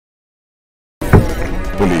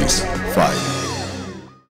Police Filez.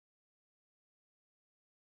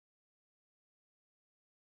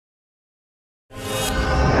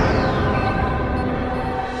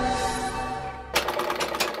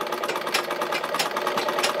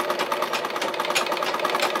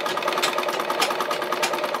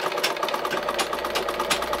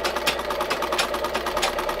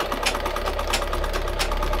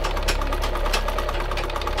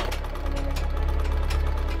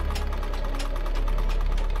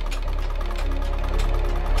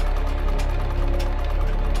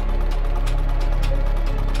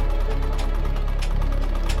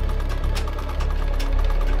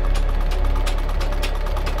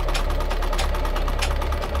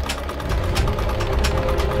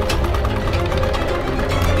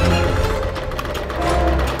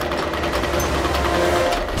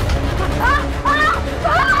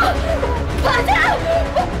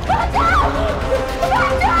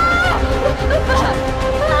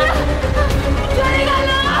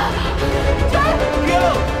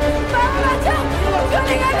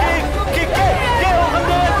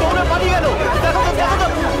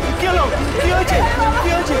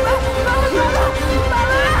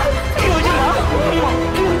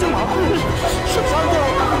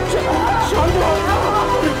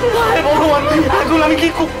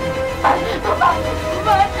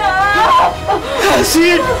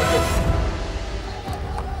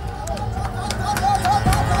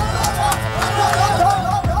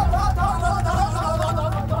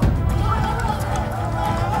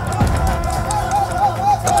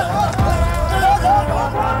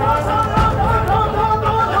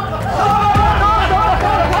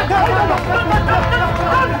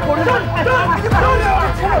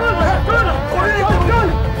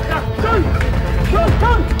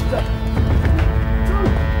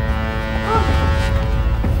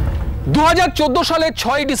 সালের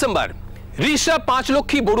 6 December রিশরা 5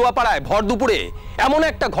 Lakshmi বড়ুয়াপাড়ায় ভর দুপুরে এমন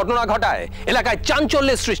একটা ঘটনা ঘটায় এলাকায়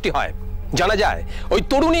চাঞ্চল্যের সৃষ্টি হয়। জানা যায় ওই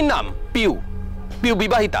তরুণীর নাম পিউ। পিউ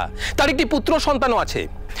বিবাহিতা, তার একটি পুত্র সন্তানও আছে।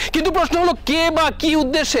 কিন্তু প্রশ্ন হলো কে বা কি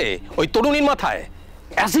উদ্দেশ্যে ওই তরুণীর মাথায়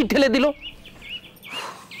অ্যাসিড ঢেলে দিল?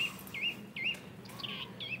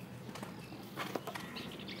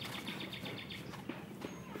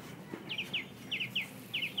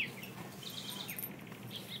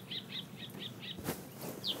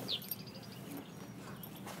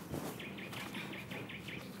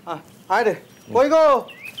 আরে কই গো,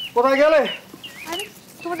 কোথায় গেলে? আরে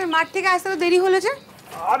তোমাদের মাঠ থেকে আসতে তো দেরি হলো যে।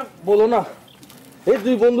 আর বলো না, এই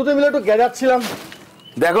দুই বন্ধুতে মিলে একটু গেজাচ্ছিলাম।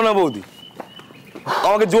 দেখো না বৌদি,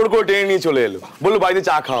 আমাকে জোর করে টেনে নিয়ে চলে এলো, বললো বাড়িতে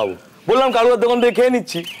চা খাওয়াবো। বললাম কালুর দোকান থেকে খেয়ে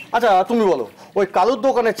নিচ্ছি। আচ্ছা তুমি বলো, ওই কালুর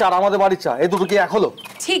দোকানের চা আমাদের বাড়ির চা, এই দুটো কি এক হলো?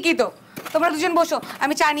 ঠিকই তো, তোমরা দুজন বসো,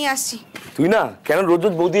 আমি চা নিয়ে আসছি। তুই না কেন রোজ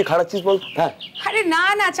রোজ বৌদি খাড়াচ্ছিস বল? হ্যাঁ আরে না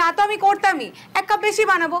না, চা তো আমি করতামই, 1 কাপ বেশি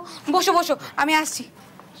বানাবো। বসো বসো, আমি আসছি।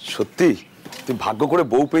 সত্যি তুই ভাগ্য করে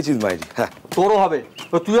বউ পেয়েছিস মাইরি। হ্যাঁ তোরও হবে,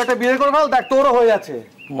 তুই একটা বিয়ে করে ফেল, দেখ তোরও হয়ে যাচ্ছে।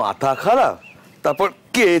 মাথা খারাপ, তারপর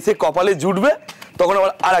কে এসে কপালে জুটবে, তখন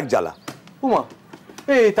আবার আর এক জ্বালা। উমা,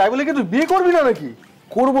 এই তাই বলে কি তুই বিয়ে করবি না নাকি?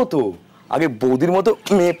 করবো তো, আগে বৌদির মতো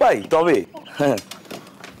মেয়ে পাই তবে। হ্যাঁ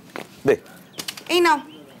দে, এই নাও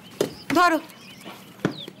ধরো।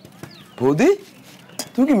 বৌদি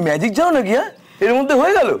তুমি কি ম্যাজিক জানো নাকি? হ্যাঁ এর মধ্যে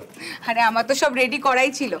হয়ে গেল? আরে আমার তো সব রেডি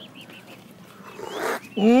করাই ছিল।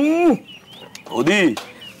 বৌদি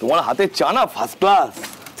তোমার হাতে চা না ফার্স্ট ক্লাস।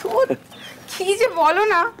 কি যে বলো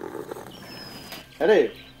না। আরে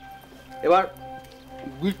এবার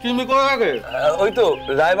বিক্রি করে রাখে। ওই তো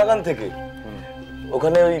রায়বাগান থেকে,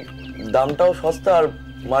 ওখানে ওই দামটাও সস্তা আর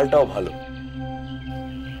মালটাও ভালো।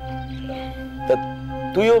 তা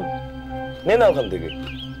তুইও নে না ওখান থেকে।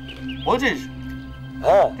 বলছিস?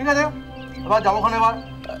 হ্যাঁ ঠিক আছে, এবার যাবো ওখানে। এবার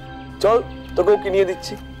চল, তোকেও কিনিয়ে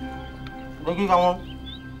দিচ্ছি, দেখি কেমন।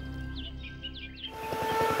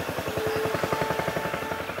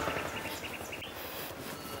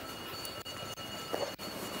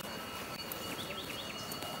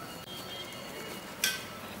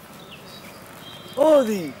 ও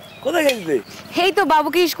দি কোথায় গেছিলে? এই তো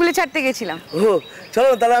বাবুকে স্কুলে ছাড়তে গেছিলাম। ও চলো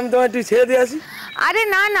তাহলে আমি তোমায় একটু ছেড়ে দিয়ে আসি। আরে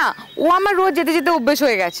না না, ও আমার রোজ যেতে যেতে অভ্যেস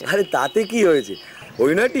হয়ে গেছে। আরে তাতে কি হয়েছে,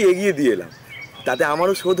 ওই নয়টি এগিয়ে দিয়ে এলাম, তাতে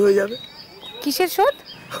আমারও শোধ হয়ে যাবে। কিসের শোধ?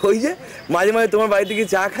 ওই যে মাঝে মাঝে তোমার বাড়িতে গিয়ে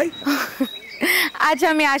চা খাই। আচ্ছা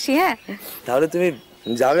আমি আসি। হ্যাঁ তাহলে তুমি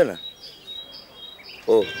যাবে না?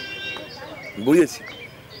 ও বুঝেছি,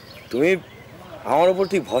 তুমি আমার উপর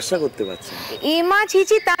ঠিক ভরসা করতে পারছো। এ মা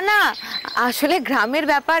চিচি তা না, আসলে গ্রামের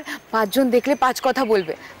ব্যাপার, 5 জন দেখলে 5 কথা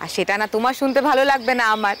বলবে, আর সেটা না তোমার শুনতে ভালো লাগবে না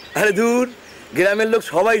আমার। আরে দূর, গ্রামের লোক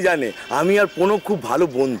সবাই জানে আমি আর পোনো খুব ভালো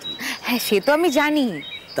বন্ধু। হ্যাঁ সে তো আমি জানি।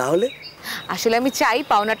 তাহলে আসলে আমি চাই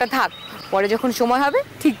পাওনাটা থাক, পরে যখন সময় হবে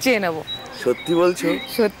ঠিক চেয়ে নেব। সত্যি বলছো?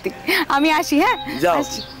 সত্যি। আমি আসি। হ্যাঁ যাও।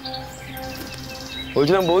 আসি।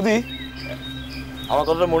 বলছিলাম বৌদি, আমার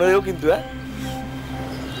কথাটা মনে রেখো কিন্তু। হ্যাঁ,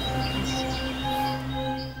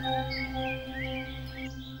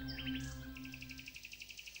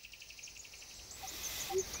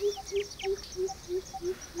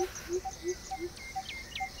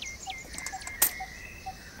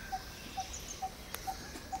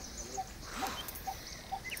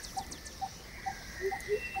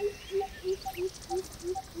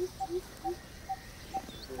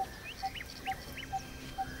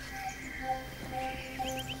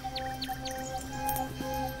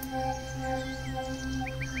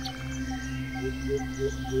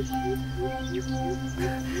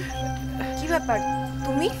 কি ব্যাপার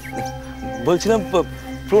তুমি? বলছিলাম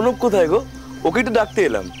প্রণব কোথায় গো? ওকে একটু ডাকতে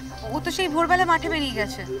এলাম। ও তো সেই ভোরবেলা মাঠে বেরিয়ে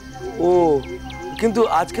গেছে। ও, কিন্তু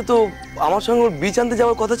আজকে তো আমার সঙ্গে ওর বীজ আনতে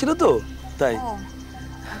যাওয়ার কথা ছিল তো, তাই।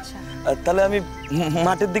 আচ্ছা, তাহলে আমি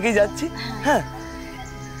মাঠের দিকেই যাচ্ছি। হ্যাঁ,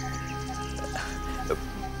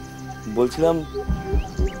 বলছিলাম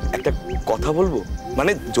একটা কথা বলবো,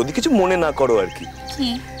 মানে যদি কিছু মনে না করো আর কি। কি?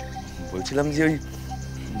 বলছিলাম যে ওই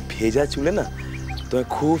ভেজা চুলে না তোমায়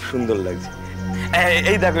খুব সুন্দর লাগছে।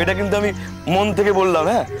 এই দেখো, এটা কিন্তু আমি মন থেকে বললাম।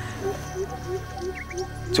 হ্যাঁ,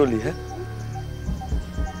 চলি। হ্যাঁ,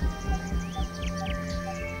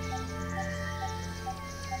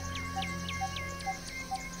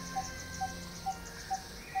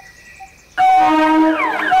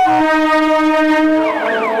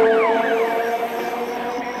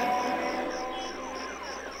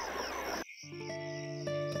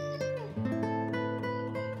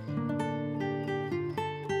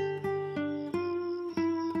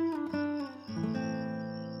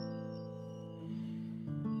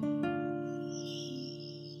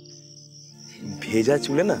 ভেজা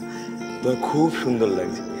চুলে না তোমায় খুব সুন্দর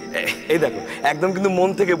লাগছে। এই দেখো, একদম কিন্তু মন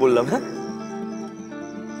থেকে বললাম। হ্যাঁ,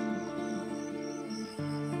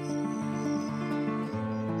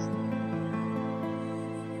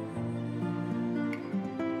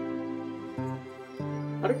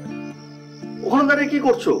 আরে ওখানে দাঁড়িয়ে কি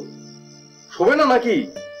করছো? শোবে না নাকি?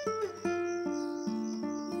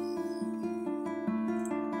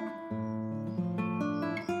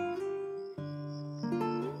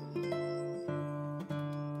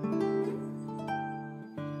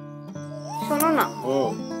 শোনো না,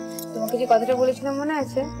 তোমাকে যে কথাটা বলেছিলাম মনে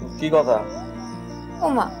আছে? কি কথা? ও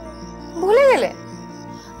মা, ভুলে গেলে?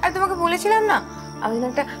 আর তোমাকে বলেছিলাম না আমি যেন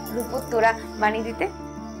একটা রূপোর তোড়া বানিয়ে দিতে,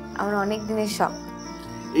 আমার অনেক দিনের শখ।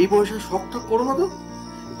 এই বয়সে শখটা করো না তো।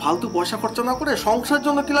 ফালতু পয়সা খরচা না করে সংসার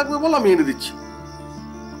জন্য কি লাগবে বল, আমি এনে দিচ্ছি।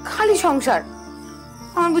 খালি সংসার?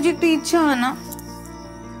 আমার বুঝি একটু ইচ্ছে হয় না?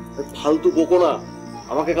 ফালতু বকো না,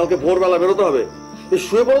 আমাকে কালকে ভোরবেলা বেরোতে হবে।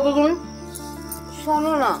 শুয়ে পড়ো তো তুমি।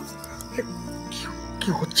 শোনো না।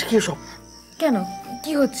 কি হচ্ছে কি এসব? কেন,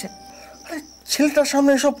 কি হচ্ছে? ছেলেটার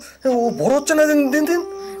সামনে এসব ও বড় হচ্ছে না দিন দিন দিন?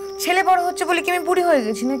 ছেলে বড় হচ্ছে বলে কি আমি বুড়ি হয়ে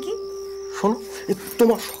গেছি নাকি? শোনো,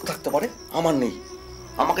 তোমার শখ থাকতে পারে, আমার নেই।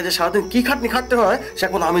 আমাকে যে সারাদিন কি খাটনি খাটতে হয় সে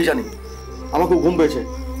এখন আমি জানি। আমাকে ঘুম পেয়েছে,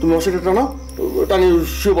 তুমি অসুবিধা না, তা নিয়ে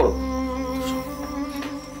শুয়ে পড়ো।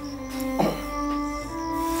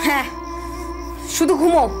 হ্যাঁ, শুধু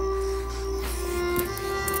ঘুমো।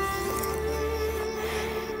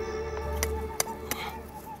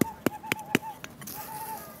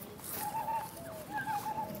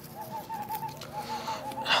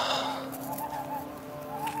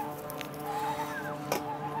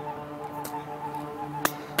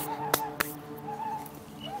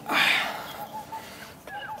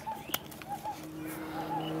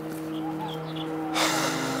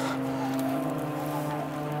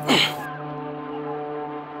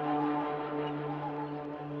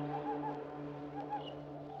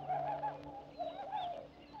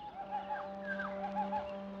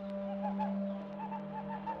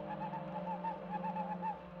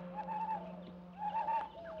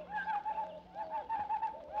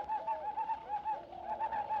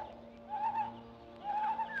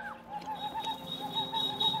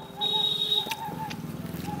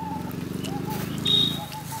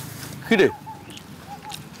 কিরে,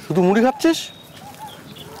 শুধু মুড়ি খাচ্ছিস?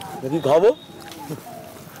 কি খাবো?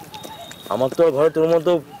 আমার তো ঘরে তোর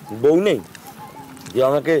মতো বউ নেই যে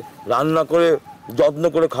আমাকে রান্না করে যত্ন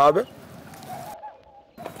করে খাওয়াবে।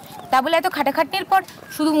 তা বলে এত খাটাখাটনির পর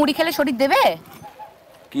শুধু মুড়ি খেলে শরীর দেবে?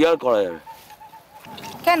 কি আর করা যাবে?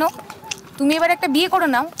 কেন, তুমি এবার একটা বিয়ে করো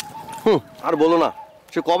নাও। আর বলো না,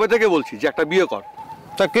 সে কবে থেকে বলছি যে একটা বিয়ে কর।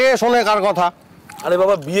 তা কে শোনে কার কথা? আরে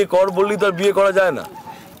বাবা, বিয়ে কর বললি তো আর বিয়ে করা যায় না।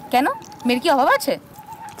 কেন, মেয়ের কি অভাব আছে?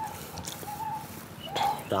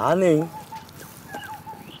 তা নেই,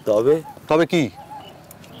 তবে তবে কি?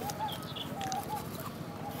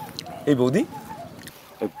 এই বৌদি,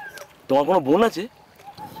 তোমার কোনো বোন আছে?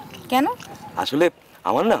 কেন? আসলে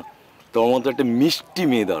আমার না তোমার মতো একটা মিষ্টি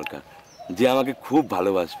মেয়ে দরকার, যে আমাকে খুব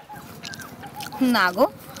ভালোবাসবে। না গো,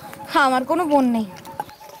 আমার কোনো বোন নেই।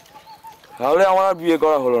 তাহলে আমার আর বিয়ে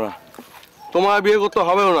করা হলো না। তোমার বিয়ে করতে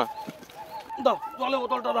হবেও না। দাও জলে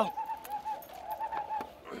বোতলটা দাও।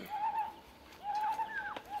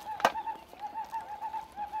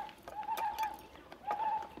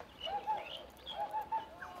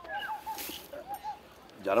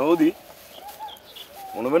 জানো বৌদি,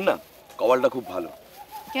 মনে হবেন না কপালটা খুব ভালো।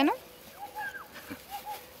 কেন?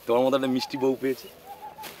 তোমার মতো একটা মিষ্টি বউ পেয়েছে।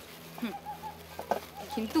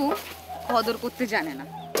 কিন্তু কদর করতে জানে না।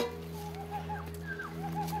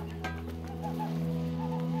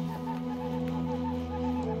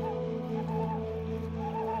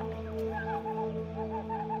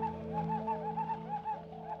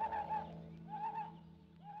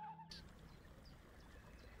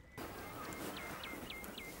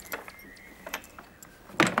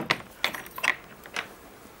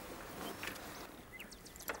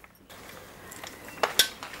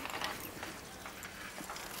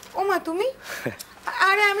 ওমা তুমি?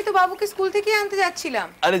 আরে আমি তো বাবুকে স্কুল থেকে আনতে যাচ্ছিলাম।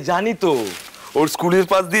 আরে জানি তো, ওর স্কুলের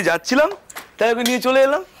পাশ দিয়ে যাচ্ছিলাম, তাই ওকে নিয়ে চলে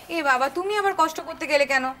এলাম। এ বাবা, তুমি আবার কষ্ট করতে গেলে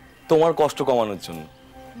কেন? তোমার কষ্ট কমানোর জন্য।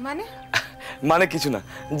 মানে? মানে কিছু না,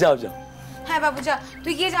 যাও যাও। হ্যাঁ বাবু যা,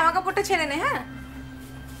 তুই গিয়ে জামা কাপড়টা ছেড়ে নে। হ্যাঁ,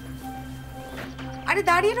 আরে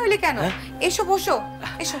দাঁড়িয়ে রইলে কেন? এসো বসো,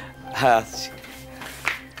 এসো। হ্যাঁ আসছি।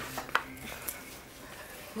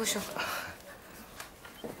 বসো।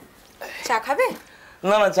 চা খাবে?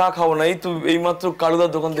 না না, চা খাবো না, এই তো এইমাত্র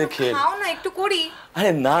কালুদার দোকান থেকে খেয়ে। খাও না, একটু করি।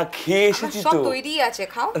 আরে না, খেয়ে এসেছি সব তো। তৈরি আছে,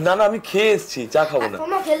 খাও। না না, আমি খেয়ে এসেছি, চা খাবো না।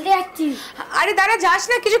 মামা খেলতে যাচ্ছি। আরে দাঁড়া, যাস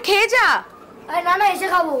না, কিছু খেয়ে যা। আরে না না, এসে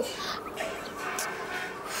খাবো।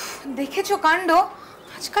 দেখেছো কাণ্ড,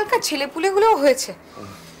 আজকালকার ছেলেপুলেগুলোও হয়েছে।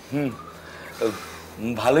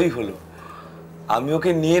 ভালোই হলো, আমি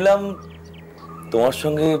ওকে নিয়ে এলাম তোমার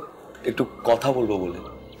সঙ্গে একটু কথা বলবো বলে।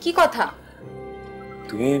 কি কথা?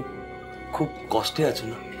 তুমি খুব কষ্টে আছো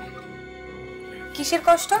না? কিসের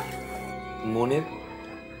কষ্ট? মনের।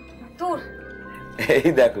 দূর। এই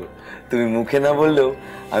দেখো, তুমি মুখে না বললেও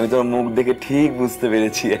আমি তোমার মুখ দেখে ঠিক বুঝতে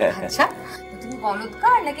পেরেছি। আচ্ছা, তুমি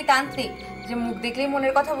গলৎকার নাকি তান্ত্রিক যে মুখ দেখলেই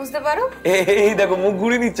মনের কথা বুঝতে পারো? এই দেখো, মুখ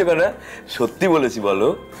ঘুরিয়ে দিচ্ছ কেন? সত্যি বলেছি, বলো।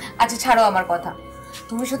 আচ্ছা ছাড়ো আমার কথা,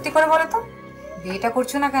 তুমি সত্যি করে বলো তো, বিয়েটা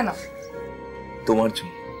করছো না কেন? তোমার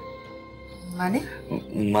জন্য। মানে?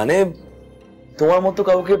 মানে তোমার মতো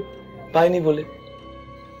কাউকে পাইনি বলে।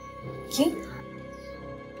 কি?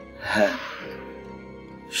 হ্যাঁ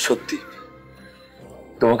সত্যি,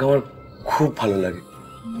 তোমাকে আমার খুব ভালো লাগে।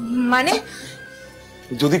 মানে?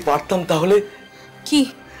 যদি পারতাম তাহলে কি?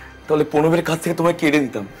 তাহলে প্রণবের কাছ থেকে তোমায় কেড়ে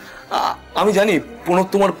নিতাম। আমি জানি প্রণব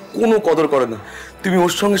তোমার কোনো কদর করে না, তুমি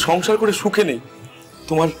ওর সঙ্গে সংসার করে সুখে নেই।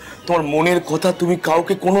 তোমার তোমার মনের কথা তুমি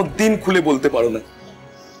কাউকে কোনো দিন খুলে বলতে পারো না।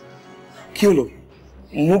 কি হলো,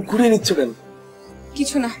 মুখ ঘুরিয়ে নিচ্ছ কেন?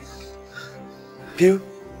 কিছু না। পিউ,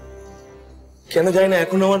 কেন জানি না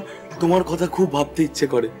এখন আমার তোমার কথা খুব ভাবতে ইচ্ছে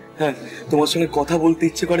করে। হ্যাঁ, তোমার সঙ্গে কথা বলতে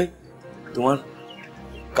ইচ্ছে করে, তোমার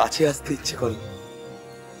কাছে আসতে ইচ্ছে করে।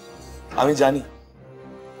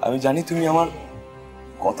 আমি জানি তুমি আমার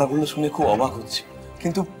কথাগুলো শুনে খুব অবাক হচ্ছে,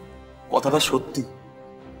 কিন্তু কথাটা সত্যি।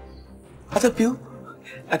 আচ্ছা পিউ,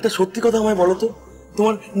 একটা সত্যি কথা আমায় বলো তো,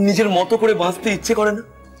 তোমার নিজের মতো করে বাঁচতে ইচ্ছে করে না?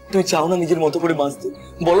 তুমি চাও না নিজের মতো করে বাঁচতে?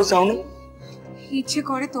 বলো, চাও না? ইচ্ছে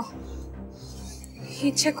করে তো,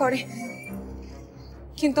 ইচ্ছে করে,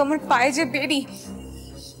 কিন্তু আমার পায়ে যে বেরি,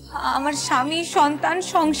 আমার স্বামী, সন্তান,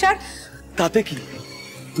 সংসার। তাতে কি,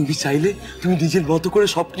 তুমি চাইলে তুমি নিজের মতো করে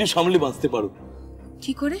সবকিছু সামলে বাঁচতে পারো।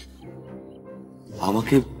 কি করে?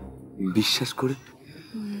 আমাকে বিশ্বাস করে।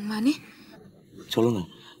 মানে? চলো না,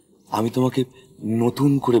 আমি তোমাকে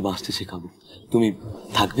নতুন করে বাঁচতে শেখাবো। তুমি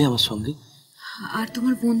থাকবে আমার সঙ্গে? আর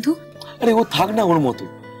তোমার বন্ধু? আরে ও থাক না ওর মতো।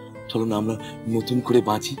 চলো না, আমরা নতুন করে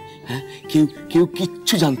বাঁচি। হ্যাঁ, কেউ কেউ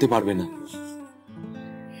কিচ্ছু জানতে পারবে না।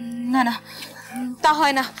 না না, তা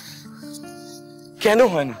হয় না। কেন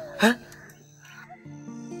হয় না? হ্যাঁ,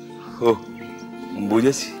 ও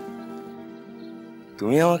বুঝেছি,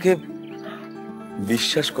 তুমি আমাকে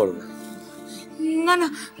বিশ্বাস করো না। না না,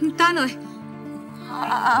 তা নয়,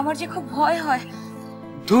 আমার যে খুব ভয় হয়।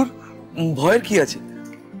 ধুর, ভয়ের কি আছে?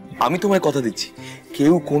 আমি তোমায় কথা দিচ্ছি,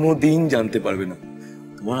 কেউ কোনো দিন জানতে পারবে না।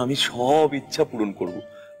 তোমার আমি সব ইচ্ছা পূরণ করব,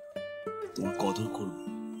 তোমার কদর করব।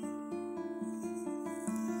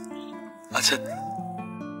 আচ্ছা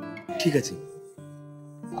ঠিক আছে,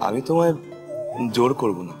 আমি তোমায় জোর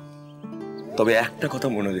করব না, তবে একটা কথা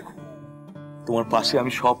মনে রেখো, তোমার পাশে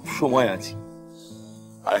আমি সব সময় আছি।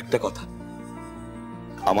 আর একটা কথা,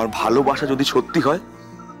 আমার ভালোবাসা যদি সত্যি হয়,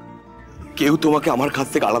 কেউ তোমাকে আমার কাছ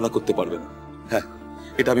থেকে আলাদা করতে পারবে না। হ্যাঁ,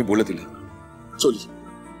 এটা আমি বলে দিলাম। চলি।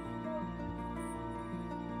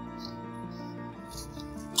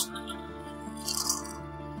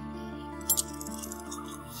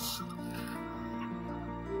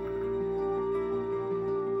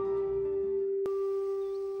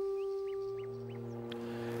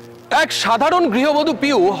 এক সাধারণ গৃহবধূ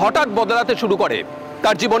পিউ হঠাৎ বদলাতে শুরু করে।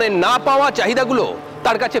 তার জীবনে না পাওয়া চাহিদাগুলো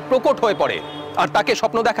তার কাছে প্রকট হয়ে পড়ে, আর তাকে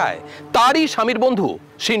স্বপ্ন দেখায় তারই স্বামীর বন্ধু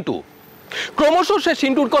সিন্টু। ক্রমশ সে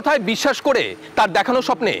সিন্টুর কথায় বিশ্বাস করে তার দেখানো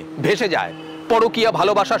স্বপ্নে ভেসে যায়। পরকীয়া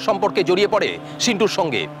ভালোবাসার সম্পর্কে জড়িয়ে পড়ে সিন্টুর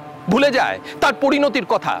সঙ্গে, ভুলে যায় তার পরিণতির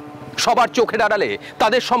কথা। সবার চোখের আড়ালে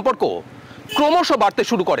তাদের সম্পর্ক ক্রমশ বাড়তে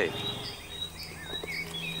শুরু করে।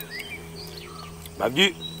 ভাবছি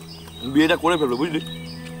বিয়েটা করে ফেলবো, বুঝলি?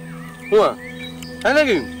 হ্যাঁ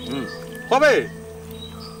নাকি? কবে?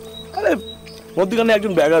 আরে মধ্যখানে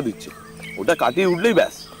একজন ব্যাগা দিচ্ছে, ওটা কাটিয়ে উঠলেই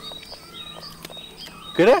ব্যাস।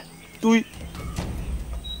 কে রে? তুই।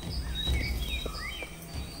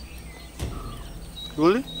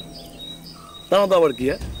 বললি তা না তো আবার কি?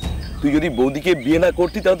 হ্যাঁ, তুই যদি বৌদিকে বিয়ে না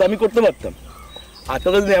করতি তাহলে তো আমি করতে পারতাম।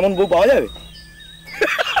 আজকাল দিনে এমন বউ পাওয়া যাবে?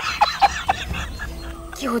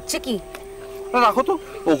 কি হচ্ছে কি? রাখো তো,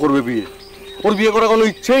 ও করবে বিয়ে। ওর বিয়ে করার কোনো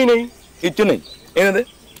ইচ্ছেই নেই। ইচ্ছে নেই? এনে দে,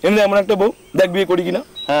 এনে দে এমন একটা বউ, দেখ বিয়ে করি কিনা।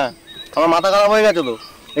 হ্যাঁ, আমার মাথা খারাপ হয়ে গেছে তো।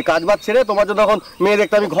 এই কাজ বাজ ছেড়ে তোমার জন্য এখন মেয়ে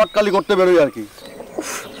দেখতে আমি ঘট কালি করতে বেরোই আর কি।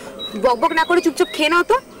 বকবক না করে চুপচাপ খেয়ে নাও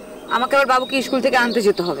তো, আমাকে আবার বাবুকে স্কুল থেকে আনতে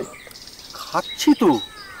যেতে হবে। খাচ্ছি তো।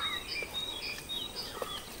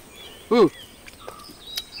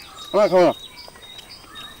 খাও না।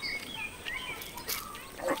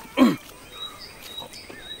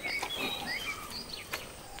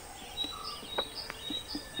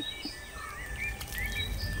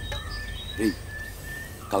 এই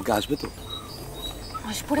কালকে আসবে তো?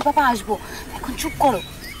 আসবো রে বাবা, আসবো। এখন চুপ করো।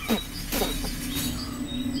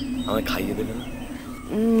 আমায় খাইয়ে দেবে না?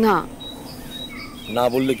 না। না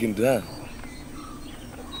বললে কিন্তু। হ্যাঁ,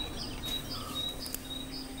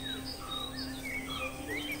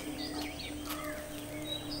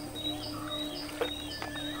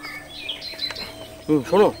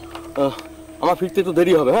 শোনো, আমার ফিরতে একটু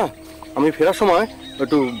দেরি হবে। হ্যাঁ, আমি ফেরার সময়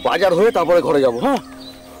একটু বাজার হয়ে তারপরে ঘরে যাবো। হ্যাঁ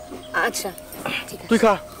আচ্ছা ঠিক আছে। তুই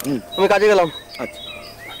খা, আমি কাজে গেলাম। আচ্ছা।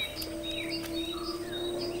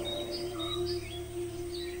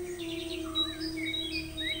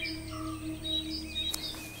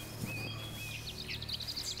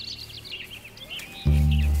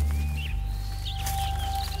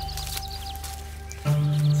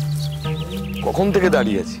 কখন থেকে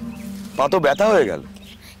দাঁড়িয়ে আছি, পা তো ব্যথা হয়ে গেল।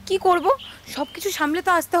 কি করব, সবকিছু সামলে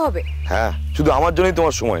তো আসতে হবে। হ্যাঁ, শুধু আমার জন্যই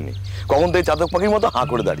তোমার সময় নেই। কখন থেকে চাতক পাখির মতো হাঁ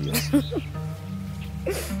করে দাঁড়িয়ে আছি।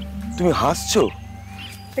 তুমি হাসছো?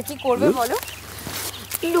 তা কি করবে বলো?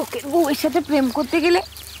 লোকের বউয়ের সাথে প্রেম করতে গেলে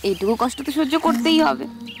এইটুকু কষ্ট তো সহ্য করতেই হবে।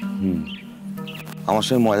 আমার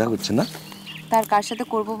সঙ্গে মজা করছে না? তার কার সাথে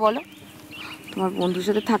করব বলো? তোমার বন্ধুর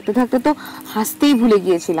সাথে থাকতে থাকতে তো হাসতেই ভুলে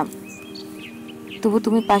গিয়েছিলাম। তবু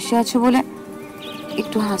তুমি পাশে আছো বলে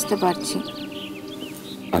একটু হাসতে পারছি।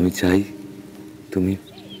 আমি চাই তুমি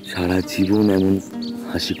সারা জীবন এমন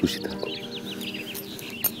হাসি খুশি থাকো।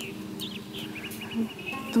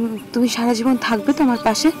 তুমি সারা জীবন থাকবে তো আমার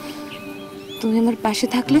পাশে? তুমি আমার পাশে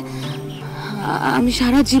থাকলে আমি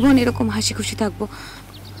সারা জীবন এরকম হাসি খুশি থাকবো।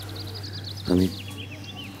 আমি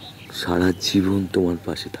সারা জীবন তোমার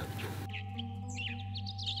পাশে থাকবো।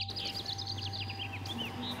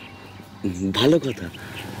 ভালো কথা।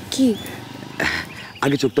 কি?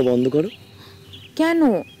 আগে চোখটা বন্ধ করো। কেন?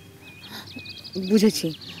 বুঝেছি,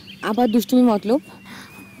 আবার দুষ্টুমি মতলব।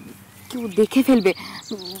 কেউ দেখে ফেলবে,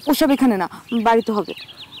 ওসব এখানে না, বাড়িতে হবে।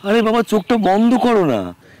 আরে বাবা, চোখটা বন্ধ করো না।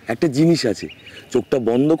 একটা জিনিস আছে, চোখটা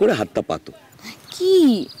বন্ধ করে হাতটা পাতো। কি?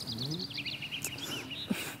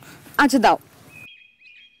 আচ্ছা দাও।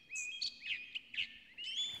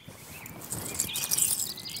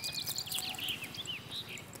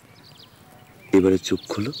 এবারে চোখ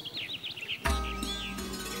খোলো।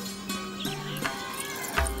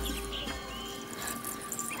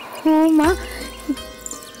 ও মা,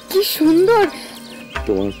 কি সুন্দর।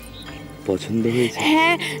 তোমার পছন্দ হয়েছে?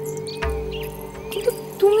 হ্যাঁ, কিন্তু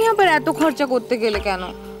তুমি আবার এত খরচা করতে গেলে কেন?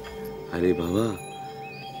 আরে বাবা,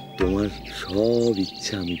 তোমার সব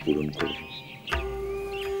ইচ্ছা আমি পূরণ করব।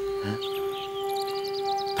 হ্যাঁ,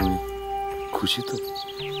 তুমি খুশি তো?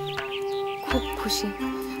 খুব খুশি,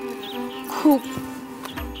 খুব।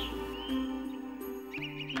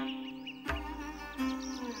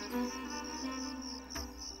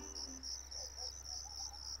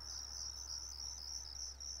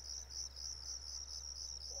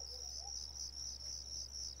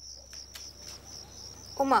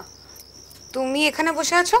 ওমা, তুমি এখানে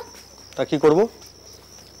বসে আছো? তা কি করবো?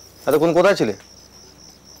 এতক্ষণ কোথায় ছিলে?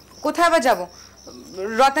 কোথায় আবার যাবো?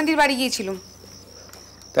 রত্নাদির বাড়ি গিয়েছিলাম।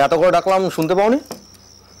 তা এত করে ডাকলাম, শুনতে পাওনি?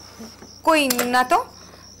 কই না তো।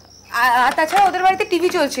 আর তাছাড়া ওদের বাড়িতে টিভি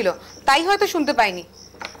চলছিল, তাই হয়তো শুনতে পাইনি।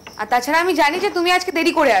 আর তাছাড়া আমি জানি যে তুমি আজকে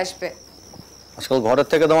দেরি করে আসবে। আজকাল ঘরের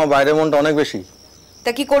থেকে তোমার বাইরের মনটা অনেক বেশি।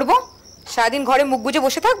 তা কি করবো? সারাদিন ঘরে মুখ গুজে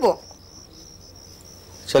বসে থাকবো?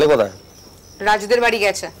 ছেলে কোথায়? রাজুদের বাড়ি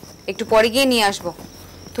গেছে, একটু পরে গিয়ে নিয়ে আসবো।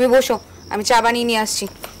 তুমি বসো, আমি চা বানিয়ে নিয়ে আসছি।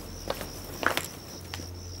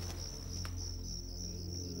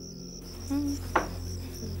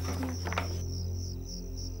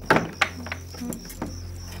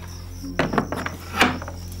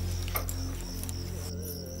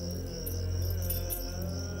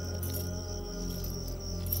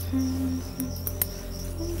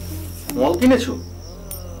 মল কিনেছো?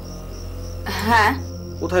 হ্যাঁ।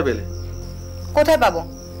 কোথায় পেলে? কোথায় পাবো?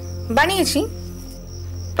 বানিয়েছি।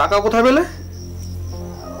 টাকা কোথায় পেলে?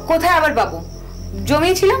 কোথায় আবার পাবো?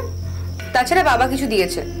 জমিয়েছিলাম। তাছাড়া বাবা কিছু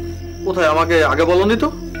দিয়েছে। কোথায়, আমাকে আগে বলনি তো?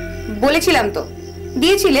 বলেছিলাম তো,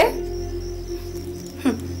 দিয়েছিলে।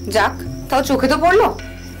 যাক, তাও চোখে তো পড়লো।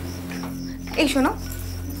 এই শোনো,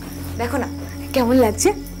 দেখো না কেমন লাগছে।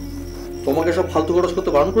 তোমাকে সব ফালতু খরচ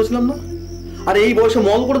করতে বারণ করেছিলাম না? আর এই বয়সে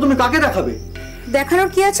মল করে তুমি কাকে দেখাবে? দেখানোর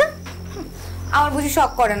কি আছে? আমার বুঝি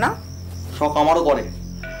শখ করে না? শখ আমারও করে,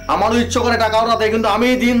 আমারও ইচ্ছে করে টাকা ওঠাতে, কিন্তু আমি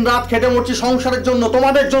দিন রাত খেটে মরছি সংসারের জন্য,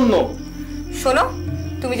 তোমাদের জন্য। শোনো,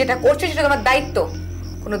 তুমি যেটা করছো সেটা তোমার দায়িত্ব,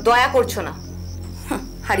 কোনো দয়া করছো না।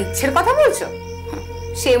 আর ইচ্ছের কথা বলছো,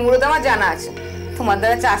 সেই মুহূর্তে আমার জানা আছে তোমার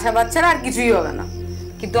দ্বারা চাষা বাচ্চারা আর কিছুই হবে না।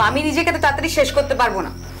 কিন্তু আমি নিজেকে তো তাড়াতাড়ি শেষ করতে পারবো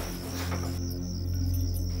না।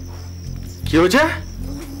 কি হয়েছে?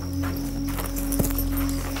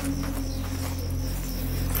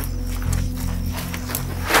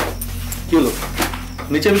 কি হলো?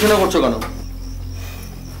 নিচে বিছানা করছো কেন?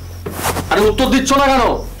 আরে উত্তর দিচ্ছ না কেন?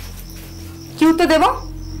 কি উত্তর দেব?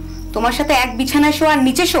 তোমার সাথে এক বিছানায় শোয়া আর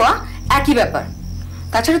নিচে শোয়া একই ব্যাপার।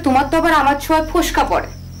 তাছাড়া তোমার তো আবার আমার ছোঁয়ায় ফোসকা পড়ে,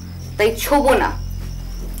 তাই ছোবো না।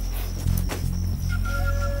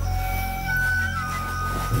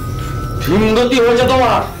 ভীমরতি হয়েছে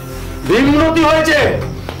তোমার, ভীমরতি হয়েছে।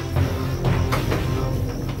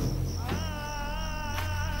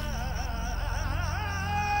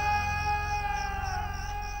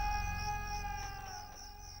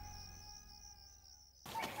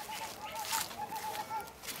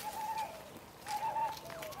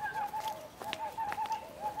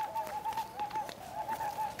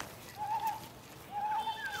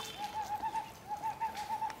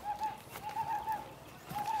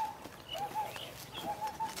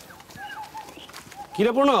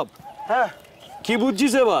 কিরে প্রণব, হ্যাঁ কি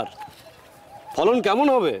বুঝছিস এবার? ফলন কেমন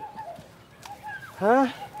হবে? হ্যাঁ,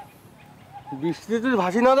 বৃষ্টিতে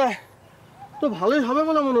ভাসি না দেয় তো ভালোই হবে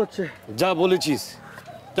বলে মনে হচ্ছে। যা বলেছিস।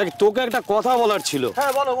 দেখ, তোকে একটা কথা বলার ছিল।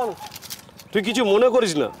 হ্যাঁ বলো বলো। তুই কিছু মনে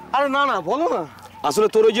করিস না। আরে না না, বলো না। আসলে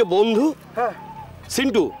তোর ওই যে বন্ধু হ্যাঁ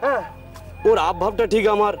সিন্টু, হ্যাঁ। ওর আবভাবটা ঠিক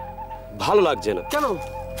আমার ভালো লাগছে না। কেন?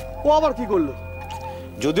 ও আবার কি করলো?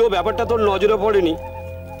 যদিও ব্যাপারটা তোর নজরে পড়েনি,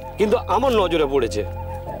 কিন্তু আমার নজরে পড়েছে।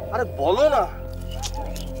 আরে বলো না।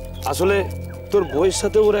 আসলে তোর বইয়ের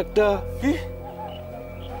সাথে ওর একটা কি?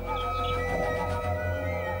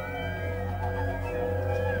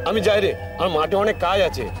 আমি যাই রে, আমার মাঠে অনেক কাজ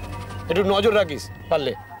আছে, একটু নজর রাখিস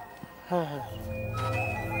পারলে। হ্যাঁ হ্যাঁ।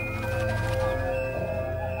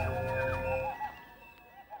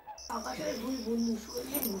 আকাশের দুই বন্ধু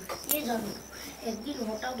শৈলেন কে জানে একদিন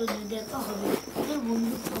হঠাৎ ওদের দেখা হবে, ওদের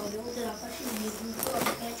বন্ধুত্ব হবে, ওদের আকাশের মেঘমুক্ত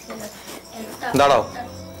আকাশ খেলার একটা। দাঁড়াও,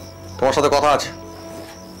 তোমার সাথে কথা আছে।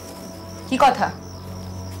 কি কথা?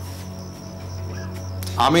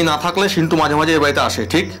 আমি না থাকলে সিন্টু মাঝে মাঝে এই বাড়িতে আসে,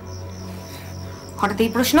 ঠিক? হঠাৎ এই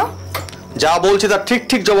প্রশ্ন? যা বলছি তার ঠিক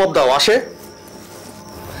ঠিক জবাব দাও। আসে?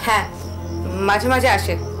 হ্যাঁ, মাঝে মাঝে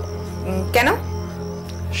আসে। কেন?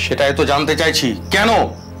 সেটাই তো জানতে চাইছি, কেন?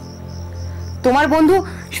 তোমার বন্ধু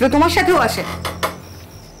শুধু তোমার সাথেও আসে?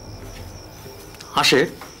 আসে,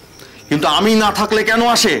 কিন্তু আমি না থাকলে কেন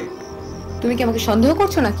আসে? তুমি কি আমাকে সন্দেহ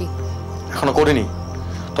করছো নাকি? এখনো করিনি,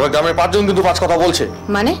 তবে গ্রামের 5 জন কিন্তু 5 কথা বলছে।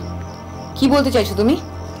 মানে কি বলতে চাইছো তুমি?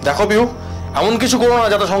 দেখো পিউ, এমন কিছু করো না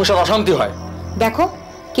যাতে সংসার অশান্তি হয়। দেখো,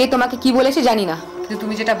 কে তোমাকে কি বলেছে জানি না, কিন্তু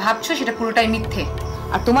তুমি যেটা ভাবছো সেটা পুরোটাই মিথ্যে।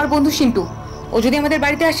 আর তোমার বন্ধু সিন্টু, ও যদি আমাদের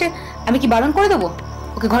বাড়িতে আসে, আমি কি বারণ করে দেবো?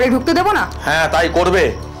 ওকে ঘরে ঢুকতে দেবো না? হ্যাঁ, তাই করবে,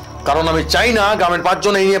 কারণ আমি চাই না গ্রামের 5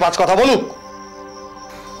 জন এই নিয়ে 5 কথা বলুক।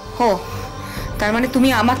 হো, তার মানে তুমি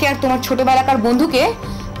আমাকে আর তোমার ছোটবেলাকার বন্ধুকে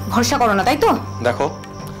ভরসা করো না, তাই তো? দেখো,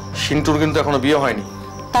 সিন্টুর কিন্তু এখনো বিয়ে হয়নি।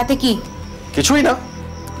 তাতে কি? কিছুই না,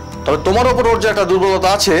 তবে তোমার ওপর ওর যে একটা দুর্বলতা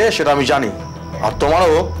আছে সেটা আমি জানি। আর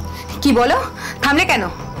তোমারও। কি বলো? থামলে কেন?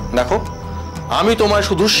 দেখো, আমি তোমায়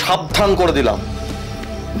শুধু সাবধান করে দিলাম।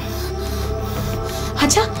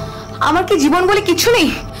 আচ্ছা, আমার কি জীবন বলে কিছু নেই?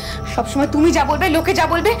 সবসময় তুমি যা বলবে, লোকে যা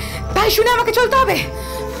বলবে তাই শুনে আমাকে চলতে হবে?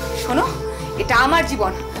 শোনো, এটা আমার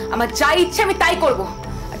জীবন, আমার যা ইচ্ছে আমি তাই করব।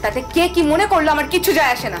 আর তাতে কে কি মনে করলো আমার কিছু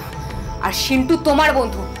যায় আসে না। আর সিন্টু তোমার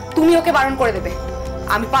বন্ধু, তুমি ওকে বারণ করে দেবে।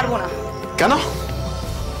 আমি পারবো না। কেন?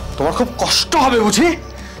 তোমার খুব কষ্ট হবে বুঝি?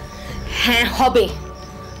 হ্যাঁ হবে।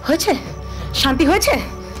 হয়েছে? শান্তি হয়েছে?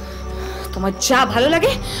 তোমার যা ভালো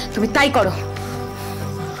লাগে তুমি তাই করো।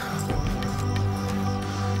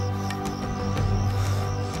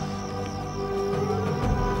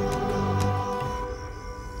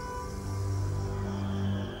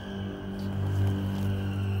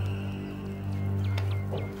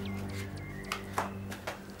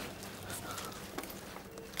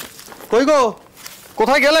 কই গো,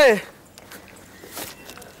 কোথায় গেলে?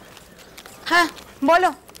 হ্যাঁ বলো।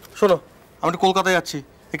 শোনো, আমি একটু কলকাতায় যাচ্ছি,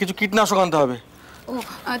 কিছু কীটনাশক আনতে হবে। ও,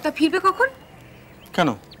 তা ফিরবে কখন? কেন?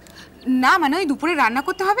 না মানে ওই দুপুরে রান্না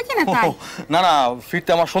করতে হবে কিনা তাই। না না, ফিরতে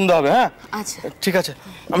আমার সন্ধ্যা হবে। হ্যাঁ আচ্ছা ঠিক আছে,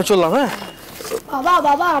 আমি চললাম। হ্যাঁ বাবা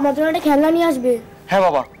বাবা আমার জন্য একটা খেলনা নিয়ে আসবে। হ্যাঁ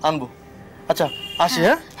বাবা, আনবো। আচ্ছা আসি।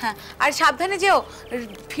 হ্যাঁ হ্যাঁ, আর সাবধানে যেও,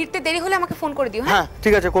 ফিরতে দেরি হলে আমাকে ফোন করে দিও। হ্যাঁ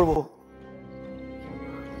ঠিক আছে, করবো।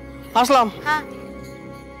 আসলাম। হ্যাঁ।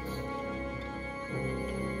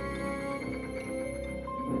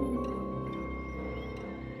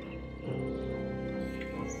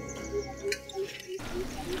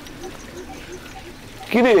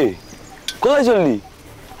 কি রে, কোথায় চললি?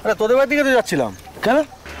 আরে তোদের বাড়ির দিকে তো যাচ্ছিলাম। কেন?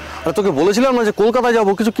 আরে তোকে বলেছিলাম না যে কলকাতায়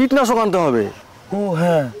যাবো, কিছু কীটনাশক আনতে হবে। ও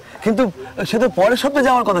হ্যাঁ, কিন্তু সে তো পরের সপ্তাহে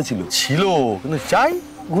যাওয়ার কথা ছিল। কিন্তু চাই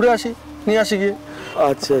ঘুরে আসি, নিয়ে আসি গিয়ে।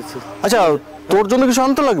 আচ্ছা আচ্ছা আচ্ছা, তোর জন্য কিছু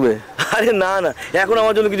আনতে লাগবে? আরে না না, এখন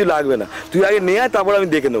আমার জন্য কিছু লাগবে না, তুই আগে নিয়ে আয়, তারপর আমি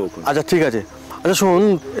দেখে নেবো। আচ্ছা ঠিক আছে। আচ্ছা শোন,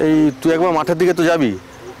 এই তুই একবার মাঠের দিকে তো যাবি,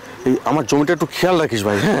 এই আমার জমিটা একটু খেয়াল রাখিস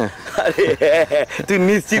ভাই। হ্যাঁ আরে হ্যাঁ, তুই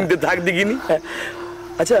নিশ্চিন্তে থাক দেখিনি।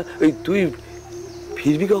 আচ্ছা ওই তুই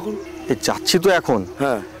ফিরবি কখন? এই যাচ্ছি তো এখন।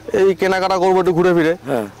 হ্যাঁ এই কেনাকাটা করবো একটু ঘুরে ফিরে।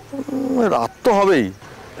 হ্যাঁ রাত তো হবেই।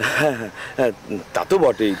 হ্যাঁ হ্যাঁ, তা তো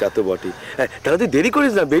বটেই, তা তো বটেই। তাহলে তুই দেরি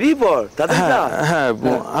করিস না, বেরিয়ে পড় তাড়াতাড়ি যা। হ্যাঁ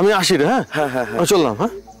আমি আসি রে। হ্যাঁ হ্যাঁ হ্যাঁ আমি চললাম।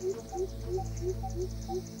 হ্যাঁ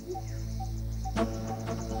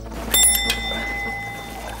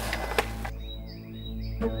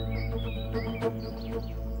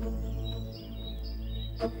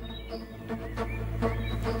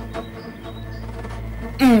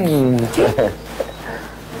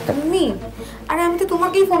তুমি? আরে আমি তো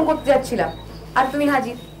তোমাকেই ফোন করতে যাচ্ছিলাম আর তুমি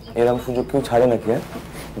হাজির। এরকম সুযোগ কেউ ছাড়ে নাকি?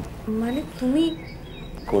 মানে তুমি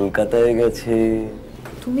কলকাতায় গেছে।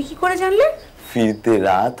 তুমি কি করে জানলে? ফিরতে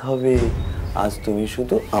রাত হবে, আজ তুমি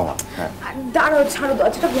শুধু আমার। হ্যাঁ দাঁড়াও, ছাড়ো,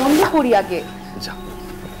 দরজাটা বন্ধ করি আগে। যা।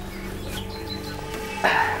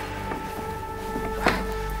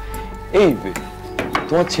 এই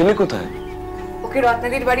তোমার ছেলে কোথায়? ওকে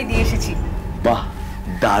রত্নাদির বাড়ি দিয়ে এসেছি। বাহ,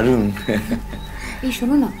 দারুণ। এই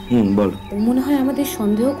শোনো না, বল। ও মনে হয় আমাদের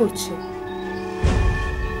সন্দেহ করছে।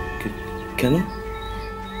 কেন?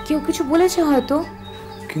 কেউ কিছু বলেছে হয়তো।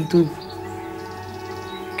 কিন্তু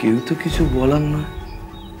কেউ তো কিছু বলার না।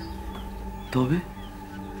 তবে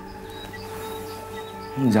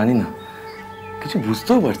জানি না, কিছু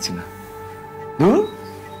বুঝতেও পারছি না।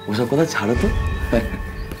 ওসব কথা ছাড়ো তো।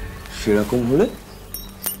 সেরকম হলে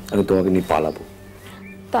আমি তোমাকে নিয়ে পালাবো।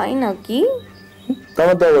 তাই নাকি?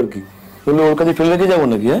 তারপর তো আবার কি, বললে ওর কাছে ফেলে রেখে যাবো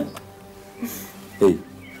নাকি? হ্যাঁ, এই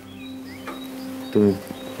তুমি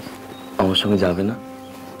আমার সঙ্গে যাবে না?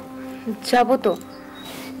 যাবো তো,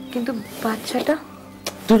 কিন্তু বাচ্চাটা।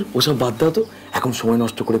 তোর ওসব বাদ দাও তো, এখন সময়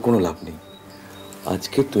নষ্ট করে কোনো লাভ নেই।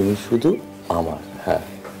 আজকে তুমি শুধু আমার। হ্যাঁ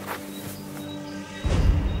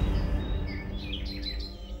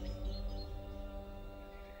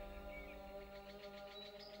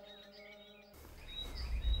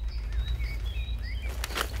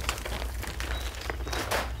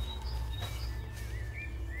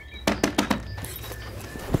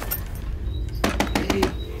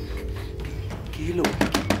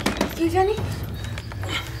কি জানি।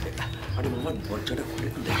 আরে মামা, দরজাটা খুলে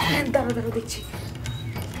দেখো। দাঁড়াও দাঁড়াও, দেখছি।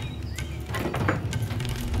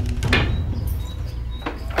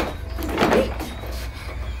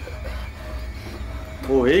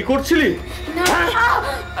 ও এই করছিলি?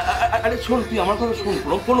 আরে শোন, তুই আমার কথা শোন।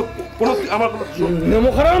 কোনো আমার কথা শোন।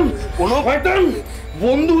 নেমো খারাম, কোনো শয়তান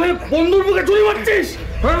বন্ধু হয়ে বন্ধুর বুকে চুরি মারছিস?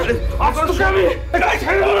 হ্যাঁ আজ তোকে আমি গায়ে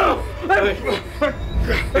ছেড়ে দেবো না।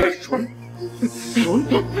 শোন শোন,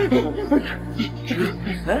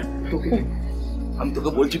 হ্যাঁ আমি তোকে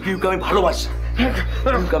বলছি, পিউকে আমি ভালোবাসি।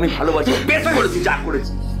 পিউকে আমি ভালোবাসি। বেশ করেছি যা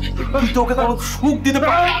করেছি। তোকে কোনো সুখ দিতে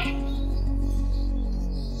পারে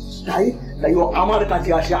তাই তাই ও আমার কাছে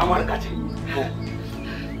আসে, আমার কাছে। হ্যাঁ,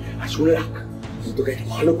 আর শুনে রাখ, তোকে একটু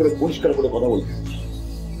ভালো করে পরিষ্কার করে কথা বলবি।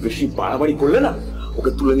 বেশি বাড়াবাড়ি করলে না,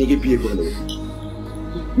 ওকে তুলে নিয়ে গিয়ে বিয়ে করে দেবো।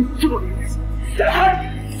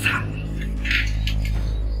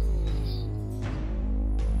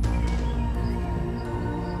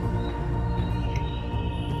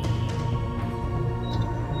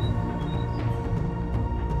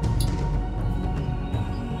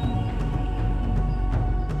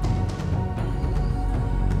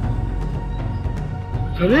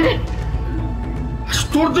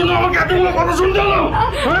 তোর জন্য আমাকে এতগুলো কথা শুনতে হলো?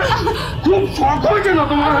 খুব শখ হয়েছে না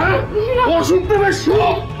তোমার? হ্যাঁ, অসুখ দেবে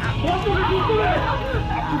সুখ।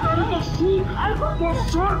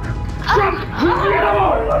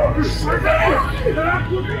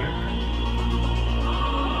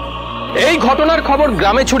 এই ঘটনার খবর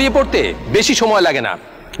গ্রামে ছড়িয়ে পড়তে বেশি সময় লাগে না।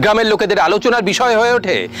 গ্রামের লোকেদের আলোচনার বিষয় হয়ে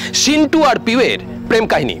ওঠে সিন্টু আর পিউয়ের প্রেম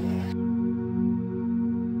কাহিনী।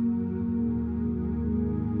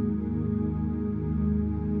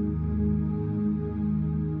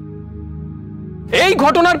 এই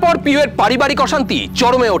ঘটনার পর পিউয়ের পারিবারিক অশান্তি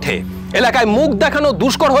চরমে ওঠে। এলাকায় মুখ দেখানো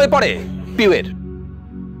দুষ্কর হয়ে পড়ে পিউয়ের।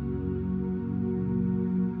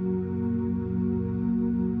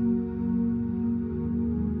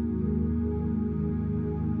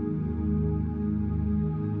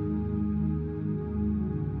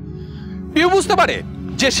 পিউ বুঝতে পারে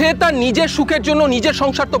যে সে তার নিজের সুখের জন্য নিজের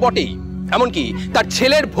সংসার তো বটেই, এমনকি তার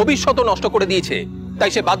ছেলের ভবিষ্যৎও নষ্ট করে দিয়েছে।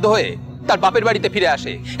 তাই সে বাধ্য হয়ে তার বাপের বাড়িতে ফিরে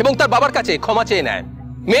আসে এবং তার বাবার কাছে ক্ষমা চেয়ে নেয়।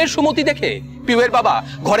 মেয়ের সুমতি দেখে পিউয়ের বাবা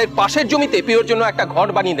ঘরের পাশের জমিতে পিউয়ের জন্য একটা ঘর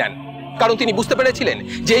বানিয়ে দেন, কারণ তিনি বুঝতে পেরেছিলেন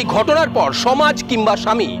যে এই ঘটনার পর সমাজ কিংবা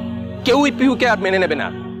স্বামী কেউই পিউকে আর মেনে নেবে না।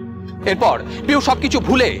 এরপর পিউ সবকিছু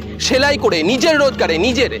ভুলে সেলাই করে নিজের রোজগারে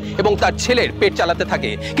নিজের এবং তার ছেলের পেট চালাতে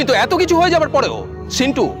থাকে। কিন্তু এত কিছু হয়ে যাবার পরেও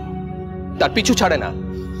সিন্টু তার পিছু ছাড়ে না।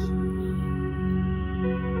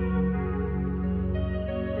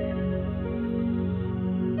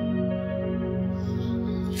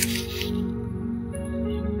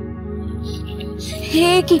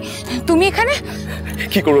 হে কি, তুমি এখানে?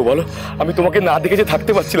 কি করবো বলো, আমি তোমাকে না দেখে যে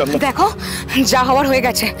থাকতে পারছিলাম না। দেখো, যা হওয়ার হয়ে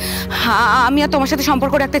গেছে। আমি আর তোমার সাথে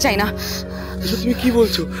সম্পর্ক রাখতে চাই না। তুমি কি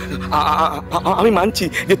বলছো? আমি মানছি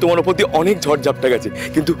যে তোমার উপর দিয়ে অনেক ঝড় ঝাপটা গেছে,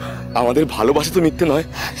 কিন্তু আমাদের ভালোবাসা তো মিথ্যে নয়।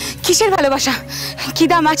 কিসের ভালোবাসা? কি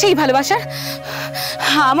দাম আছে এই ভালোবাসার?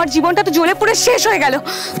 আমার জীবনটা তো জ্বলে পুড়ে শেষ হয়ে গেল।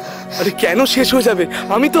 আরে কেন শেষ হয়ে যাবে?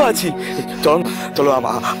 আমি তো আছি। চলো চলো,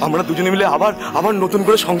 আমরা দুজনে মিলে আবার নতুন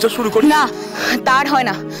করে সংসার শুরু করি। না, তার হয়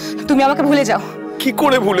না। তুমি আমাকে ভুলে যাও। কি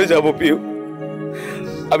করে ভুলে যাবো পিউ?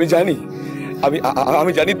 আমি জানি,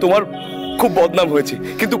 আমি জানি তোমার খুব বদনাম হয়েছে,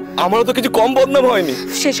 কিন্তু আমারও তো কিছু কম বদনাম হয়নি।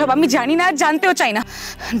 সেসব আমি জানি না আর জানতেও চাই না।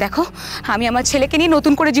 দেখো, আমি আমার ছেলেকে নিয়ে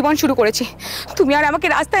নতুন করে জীবন শুরু করেছি। তুমি আর আমাকে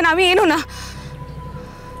রাস্তায় নামিয়ে এনো না।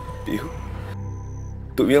 পিউ,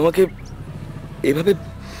 তুমি আমাকে এভাবে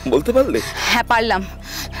বলতে পারলে? হ্যাঁ, পারলাম।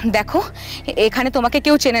 দেখো, এখানে তোমাকে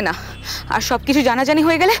কেউ চেনে না, আর সবকিছু জানাজানি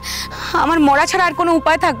হয়ে গেলে আমার মরা ছাড়া আর কোনো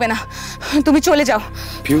উপায় থাকবে না। তুমি চলে যাও।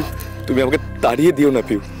 পিউ, তুমি আমাকে তাড়িয়ে দিও না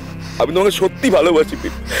পিউ। আমি তোমাকে সত্যি ভালোবাসি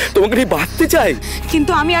পিউ, তোমাকে নিয়ে বাঁচতে চাই।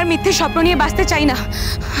 কিন্তু আমি আর মিথ্যে স্বপ্ন নিয়ে বাঁচতে চাই না।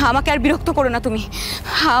 আমাকে আর বিরক্ত করো না তুমি।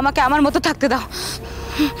 আমাকে আমার মতো থাকতে দাও।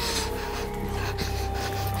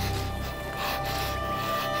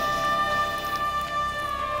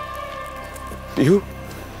 পিউ,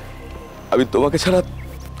 আমি তোমাকে ছাড়া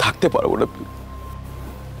থাকতে পারবো না পিউ,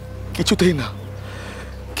 কিছুতেই না,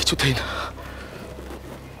 কিছুতেই না।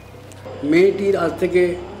 মেয়েটির আজ থেকে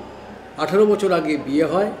 18 বছর আগে বিয়ে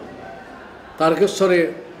হয়। তারকেশ্বরের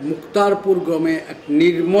মুক্তারপুর গ্রামে এক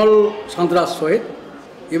নির্মল সন্ত্রাশ্রয়ে,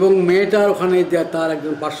 এবং মেয়েটার ওখানে তার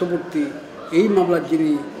একজন পার্শ্ববর্তী এই মামলার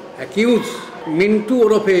যিনি অ্যাকিউজ মিন্টু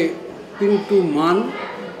ওরফে পিন্টু মান,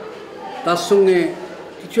 তার সঙ্গে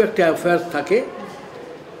কিছু একটা অ্যাফেয়ার থাকে।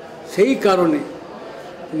 সেই কারণে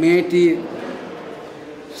মেয়েটির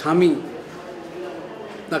স্বামী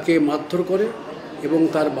তাকে মারধর করে এবং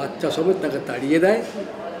তার বাচ্চা সমেত তাকে তাড়িয়ে দেয়।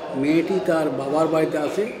 মেয়েটি তার বাবার বাড়িতে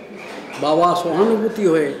আসে। বাবা সহানুভূতি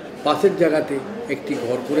হয়ে পাশের জায়গাতে একটি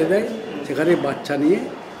ঘর করে দেয়, সেখানে বাচ্চা নিয়ে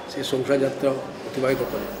সে সংসার যাত্রা অতিবাহিত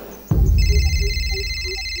করে।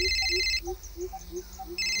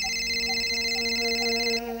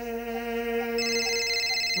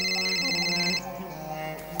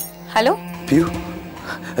 হ্যালো পিউ,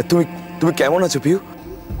 তুমি তুমি কেমন আছো পিউ?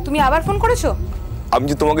 তুমি আবার ফোন করেছো? আমি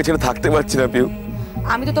যে তোমাকে ছেড়ে থাকতে পারছি না পিউ।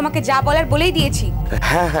 আমি তো তোমাকে যা বলার বলেই দিয়েছি।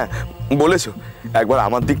 হ্যাঁ হ্যাঁ বলেছো, একবার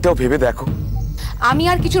আমার দিকটাও ভেবে দেখো। আমি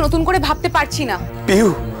আর কিছু নতুন করে ভাবতে পারছি না পিউ।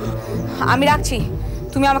 আমি রাখছি,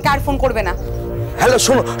 তুমি আমাকে আর ফোন করবে না। হ্যালো,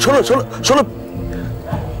 শোনো শোনো শোনো শোনো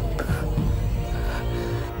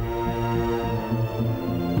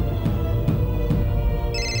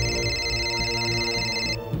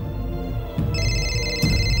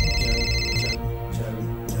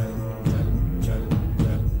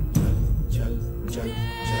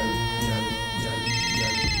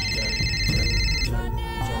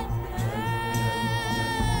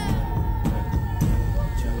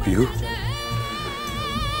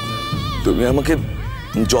তুমি আমাকে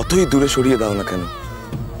যতই দূরে সরিয়ে দাও না কেন,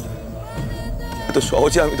 এত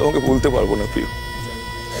সহজে আমি তোমাকে ভুলতে পারবো না পিউ,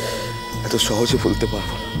 এত সহজে ভুলতে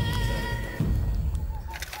পারবো না।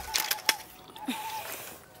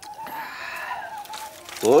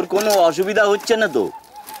 তোর কোনো অসুবিধা হচ্ছে না তো?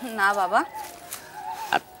 না বাবা।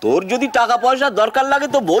 আর তোর যদি টাকা পয়সা দরকার লাগে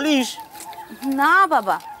তো বলিস। না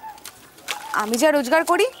বাবা, আমি যা রোজগার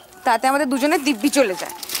করি তাতে আমাদের দুজনের দিব্যি চলে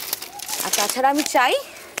যায়। আর তাছাড়া আমি চাই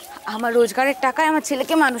আমার রোজগারের টাকায় আমার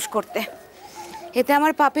ছেলেকে মানুষ করতে, এতে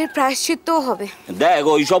আমার পাপের প্রায়শ্চিত্তও হবে। দেখ,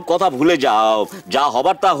 ওইসব কথা ভুলে যাও, যা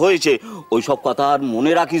হবার তা হয়েছে, ওইসব কথা আর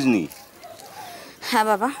মনে রাখিস নি। হ্যাঁ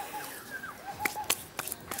বাবা।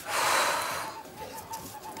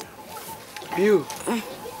 পিউ,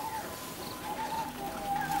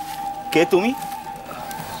 কে তুমি?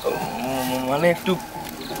 মানে একটু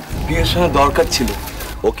বিয়ের সময় দরকার ছিল।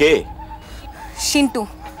 ওকে, সিন্টু।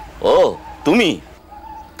 ও তুমি,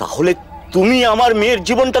 তাহলে তুমি আমার মেয়ের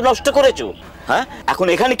জীবনটা নষ্ট করেছো। হ্যাঁ, এখন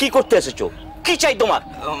এখানে কি করতে এসেছো? কি চাই তোমার?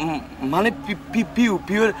 মানে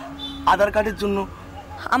পিউর আধার কার্ডের জন্য।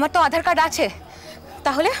 আমার তো আধার কার্ড আছে।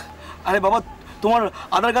 তাহলে? আরে বাবা, তোমার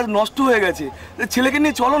আধার কার্ড নষ্ট হয়ে গেছে, ছেলেকে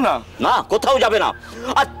নিয়ে চলো না। না, কোথাও যাবে না।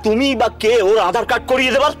 আর তুমি বা কে ওর আধার কার্ড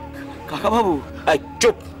করিয়ে দেবার? কাকা বাবু। এই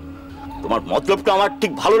চুপ, তোমার মতলবটা আমার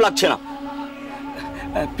ঠিক ভালো লাগছে না।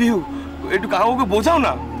 পিউ, একটু কাকাবাবুকে বোঝাও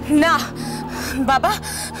না। না বাবা,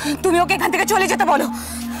 তুমি ওকে এখান থেকে চলে যেতে বলো।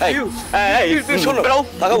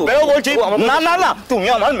 বেরো বলছি। না না না, তুমি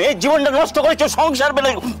আমার মেয়ের জীবনটা নষ্ট করেছো, সংসার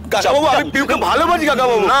বেলে। কাকাবাবু, আমি পিউকে ভালোবাসি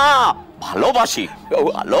কাকাবাবু। না, ভালোবাসি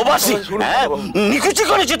ভালোবাসি, হ্যাঁ, নিকুচি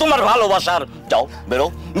করেছি তোমার ভালোবাসার। যাও, বেরো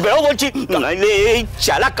বেরো বলছি, নাইলে এই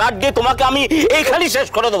চালা কাঠ দিয়ে তোমাকে আমি এইখানেই শেষ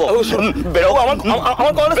করে দেবো। বেরো, আমার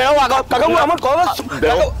বেরো কাকাবু, আমার কথা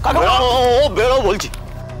বেরো বলছি।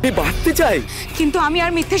 বাঁচতে চাই, কিন্তু আমি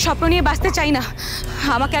আর মিথ্যে স্বপ্ন নিয়ে বাঁচতে চাই না।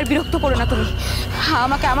 আমাকে আর বিরক্ত করো না তুমি,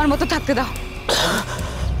 আমাকে আমার মতো থাকতে দাও।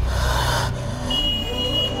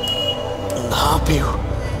 না পিউ,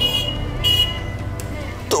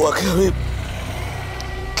 তোমাকে আমি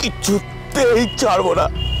কিছুতেই ছাড়বো না।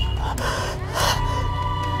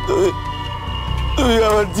 তুমি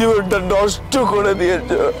আমার জীবনটা নষ্ট করে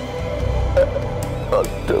দিয়েছো,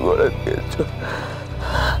 নষ্ট করে দিয়েছো।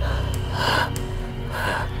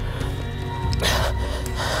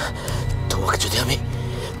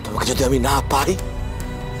 তোমাকে যদি আমি না পাই,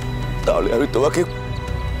 তাহলে আমি তোমাকে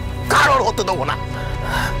কারণ হতে দেবো না,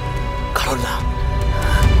 কারণ না।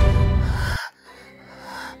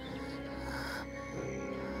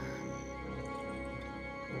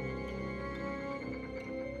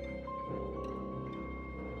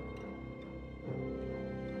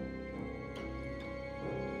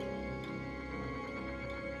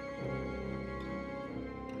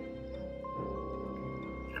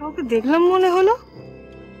 কাউকে দেখলাম মনে হলো।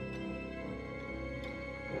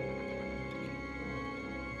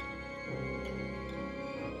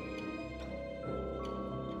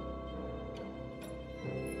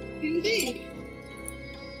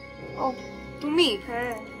 ও তুমি?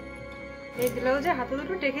 হ্যাঁ, এই ব্লাউজে হাতে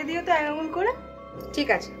দুটো টেকে দিও তো এক আঙুল করে। ঠিক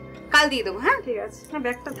আছে, কাল দিয়ে দেবো। হ্যাঁ ঠিক আছে, না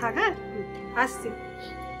ব্যাগটা থাক। হ্যাঁ, আসছি।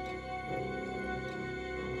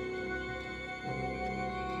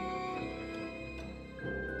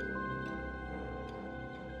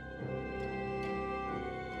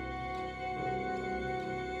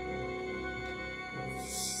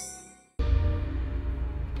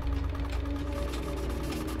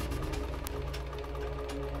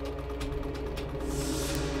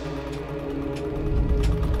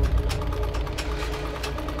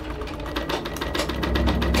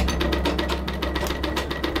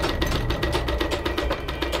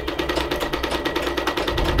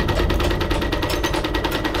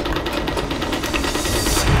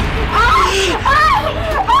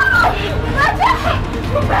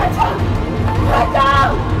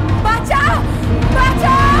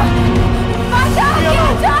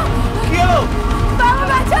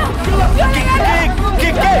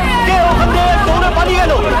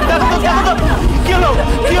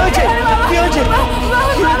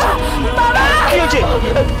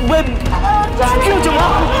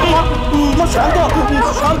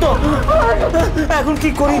 এখন কি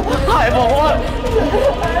করি? হায় ভগবান!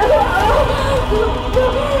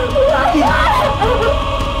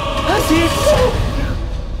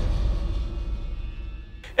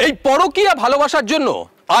 এই পরকীয়া ভালোবাসার জন্য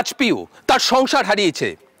আজ পিউ তার সংসার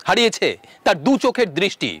হারিয়েছে তার দু চোখের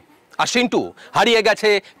দৃষ্টি, আর সিন্টু হারিয়ে গেছে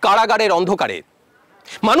কারাগারের অন্ধকারে।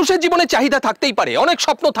 মানুষের জীবনে চাহিদা থাকতেই পারে, অনেক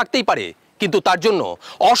স্বপ্ন থাকতেই পারে, কিন্তু তার জন্য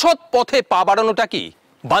অসৎ পথে পা বাড়ানোটা কি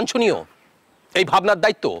বাঞ্ছনীয়? এই ভাবনার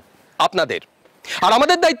দায়িত্ব আপনাদের। আর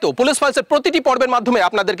আমাদের দায়িত্ব পুলিশ ফাইলসের প্রতিটি পর্বের মাধ্যমে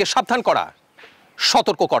আপনাদেরকে সাবধান করা,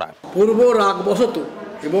 সতর্ক করা। পূর্ব রাগবশত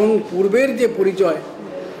এবং পূর্বের যে পরিচয়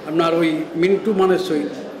আপনার ওই মিন্টু মানের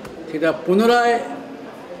সহিত, সেটা পুনরায়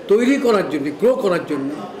তৈরি করার জন্য, গ্রো করার জন্য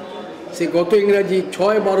সে গত ইংরাজি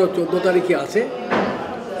 6, 12, 14 তারিখে আসে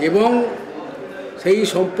এবং সেই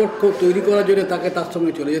সম্পর্ক তৈরি করার জন্য তাকে তার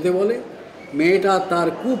সঙ্গে চলে যেতে বলে। মেয়েটা তার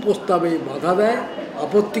কুপ্রস্তাবে বাধা দেয়,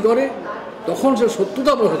 আপত্তি করে। তখন সে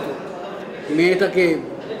শত্রুতাবশত মেয়েটাকে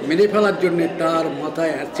মেরে ফেলার জন্যে তার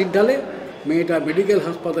মাথায় অ্যাসিড ঢালে। মেয়েটা মেডিকেল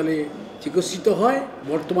হাসপাতালে চিকিৎসিত হয়।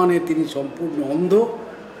 বর্তমানে তিনি সম্পূর্ণ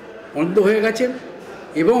অন্ধ হয়ে গেছেন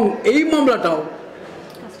এবং এই মামলাটাও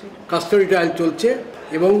কাস্টডি ট্রায়াল চলছে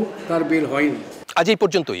এবং তার বেল হয়নি। আজ এই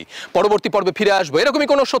পর্যন্তই। পরবর্তী পর্বে ফিরে আসবো এরকমই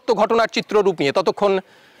কোনো সত্য ঘটনার চিত্ররূপ নিয়ে। ততক্ষণ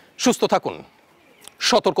সুস্থ থাকুন,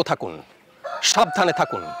 সতর্ক থাকুন, সাবধানে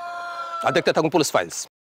থাকুন আর দেখতে থাকুন পুলিশ ফাইলস।